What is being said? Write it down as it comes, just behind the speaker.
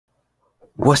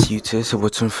What's YouTube? So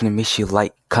what's Twenty1Funny? Make sure you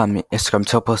like, comment, Instagram,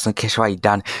 tell post on catch right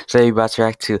down. So you're about to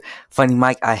react to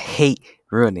FunnyMike. I hate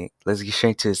RUNIK. Let's get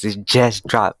straight to this. This just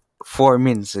dropped 4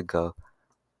 minutes ago.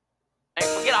 Hey,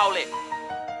 forget all that.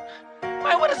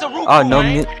 Man, what is a Roku, Oh, no,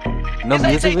 no it's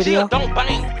music video? Don't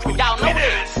bang. Y'all know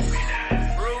this.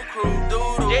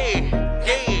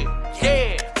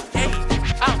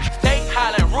 They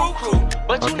hollering Roku,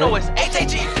 but you know it's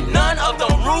HAG. None of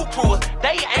them Roku,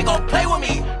 they ain't gon' play with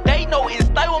me. They know it's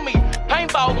stay with me.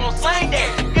 Paintball gon' slang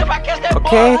that. If I catch that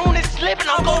boy RUNIK slipping,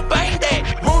 I'm gon' bang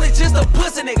that. RUNIK just a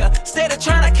pussy nigga, instead of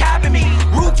trying to copy me.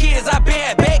 Rude kids, I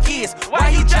bad kids. Why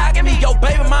he jogging me? Yo,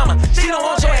 baby mama, she don't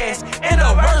want your ass in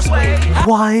the worst way.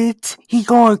 What? He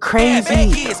going crazy.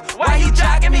 Bad kids. Why he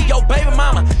jogging me? Yo, baby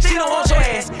mama, she don't want your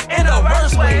ass in the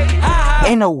worst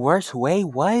way. In the worst way?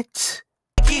 What?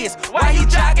 Why he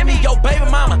jogging me? Yo, baby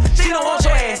mama, she don't want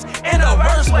your ass in the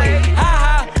worst way.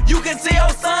 You can see your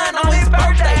son on his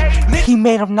birthday. He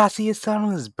made him not see his son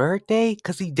on his birthday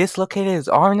because he dislocated his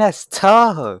arm. That's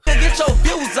tough. Get your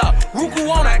views up. Roku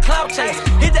on that cloud chase.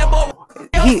 Hit that boy.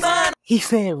 He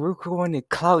said Roku on the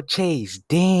cloud chase.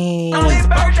 Damn. On his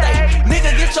birthday,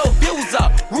 nigga, get your views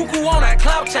up. Roku on that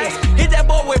cloud chase. Hit that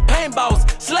boy with paintballs.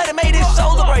 Slutty made his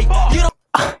shoulder break. You don't.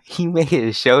 He made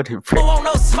his shoulder break. Don't want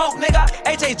no smoke, nigga.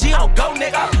 HAG on go,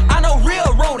 nigga. I know real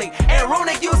RUNIK, and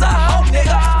RUNIK use a hoe,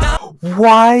 nigga. Now,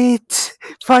 what?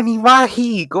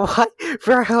 FunnyMike, what?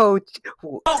 Bro.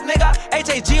 smoke, nigga.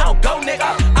 HAG on go,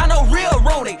 nigga. I know real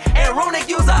RUNIK, and RUNIK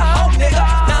use a hoe,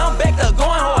 nigga. Now I'm back to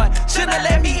going hard. Shouldn't have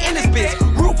let me in this bitch.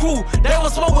 Roku, they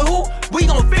was smoke with who? We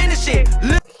gon' finish it.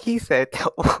 He said,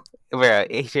 bro,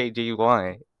 HAG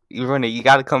won. RUNIK, you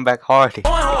gotta come back hard. Going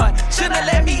hard. Shouldn't have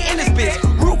let me in this bitch.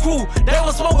 Roku, they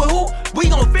was smoke with who? We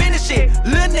gon' finish it.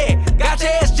 Lil' Ned, got your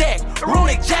ass jacked.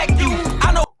 RUNIK jacked you.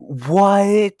 I know.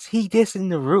 What? He dissing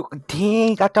the Roku?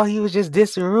 Dang, I thought he was just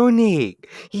dissing RUNIK.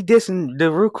 He dissing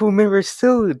the Roku members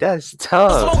too. That's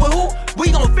tough. Smoke with who?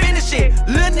 We gon' finish it.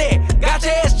 Lil' Ned, got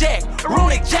your ass jacked.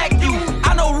 RUNIK jacked you.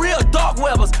 I know real dark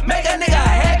webbers. Make a nigga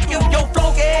hack you. Your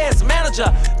flunky ass manager.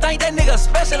 Think that nigga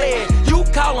special ed. You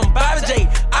call him Bobby J.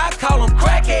 I call him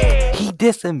crackhead. He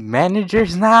dissing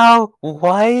managers now?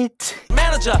 What?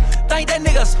 Manager, think that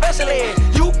nigga special ed.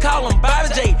 You call him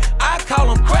Bobby J. I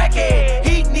call him crackhead.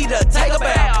 He need to take a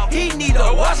bath. He need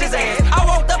to wash his ass. I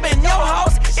walked up in your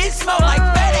house. It smelled like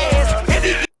fat ass. If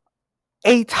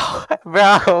he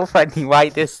Bro,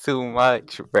 FunnyMike, this too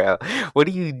much, bro. What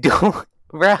are you doing,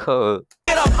 bro?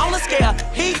 get up on the scale,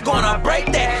 he gonna break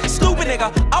that. Stupid nigga,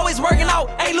 always working out,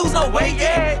 ain't lose no weight,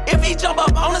 yeah. If he jump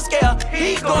up on the scale,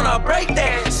 he gonna break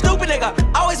that. Stupid nigga,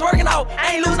 always working out,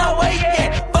 ain't lose no weight,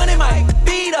 yeah. FunnyMike,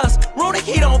 feed us. RUNIK,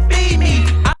 he don't feed me.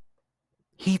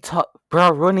 He talk,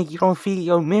 bro, RUNIK, you don't feed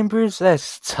your members?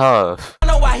 That's tough. I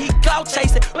know why he clout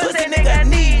chasing, pussy nigga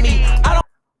need me. I don't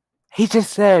He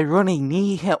just said RUNIK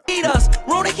need him. feed us.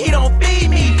 RUNIK, he don't feed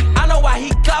me. I know why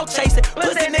he clout chasing,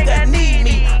 pussy nigga need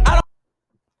me. I don't.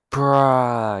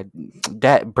 Bruh,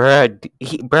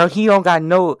 he don't got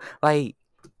no, like,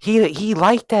 he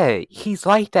like that. He's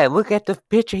like that. Look at the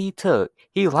picture he took.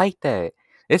 He like that.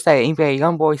 It's that NBA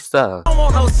YoungBoy stuff. I don't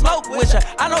want no smoke with you.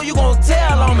 I know you gon'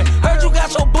 tell on me. Heard you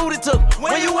got your booty took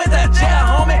when you went to jail,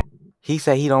 homie. He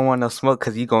said he don't want no smoke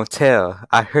cause you gon' tell.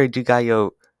 I heard you got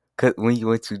your when you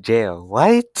went to jail.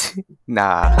 What?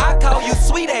 Nah. I call you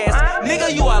sweet ass,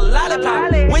 nigga. You a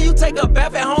lollipop. When you take a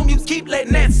bath at home, you keep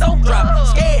letting that soap drop.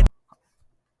 Scared.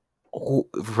 Oh,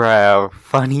 bro,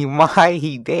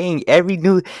 FunnyMike, dang, every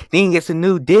new thing gets a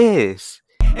new diss.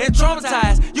 And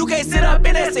traumatized, you can't sit up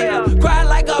in that cell, cry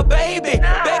like a baby,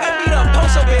 begging me to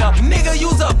post a bill. Nigga,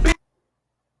 use a bitch.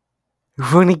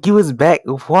 RUNIK, you was back.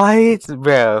 What,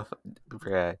 bro?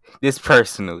 Bruh, this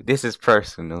personal. This is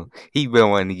personal. He been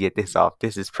wanting to get this off.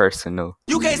 This is personal.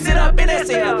 You can't sit up in that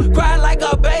cell, cry like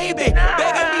a baby,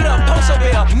 begging me to post a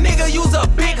bill. Nigga, use a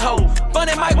big hoe.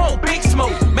 FunnyMike want big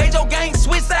smoke. Made your gang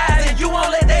switch sides and you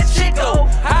won't let that shit go.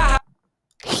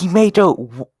 He made your.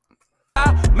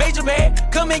 Major man,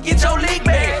 come and get your league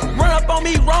bag. Run up on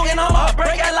me wrong and I'ma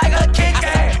break it like a kick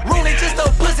bag. RUNIK just a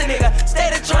pussy nigga,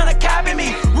 steady trying to copy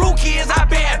me. Rude kids, I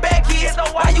bad kids, so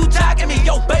why you jocking me?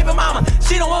 Yo, baby mama,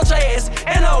 she don't want your ass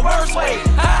in the worst way.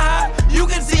 You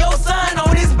can see your son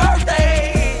on his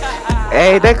birthday.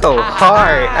 Hey, that go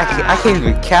hard. I can't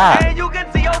even count. Hey, you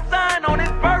can see your son on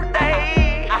his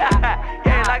birthday.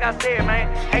 Yeah, like I said,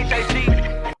 man,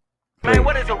 HAG. Man,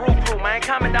 what is a Roku, man?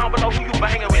 Comment down below who you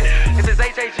banging with. If it's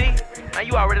HAG, man,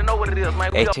 you already know what it is,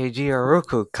 man. HAG or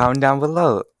Roku, comment down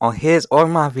below on his or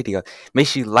my video. Make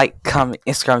sure you like, comment,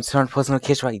 Instagram, turn post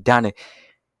notifications right down there.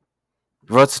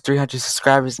 Road to 300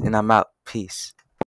 subscribers, and I'm out. Peace.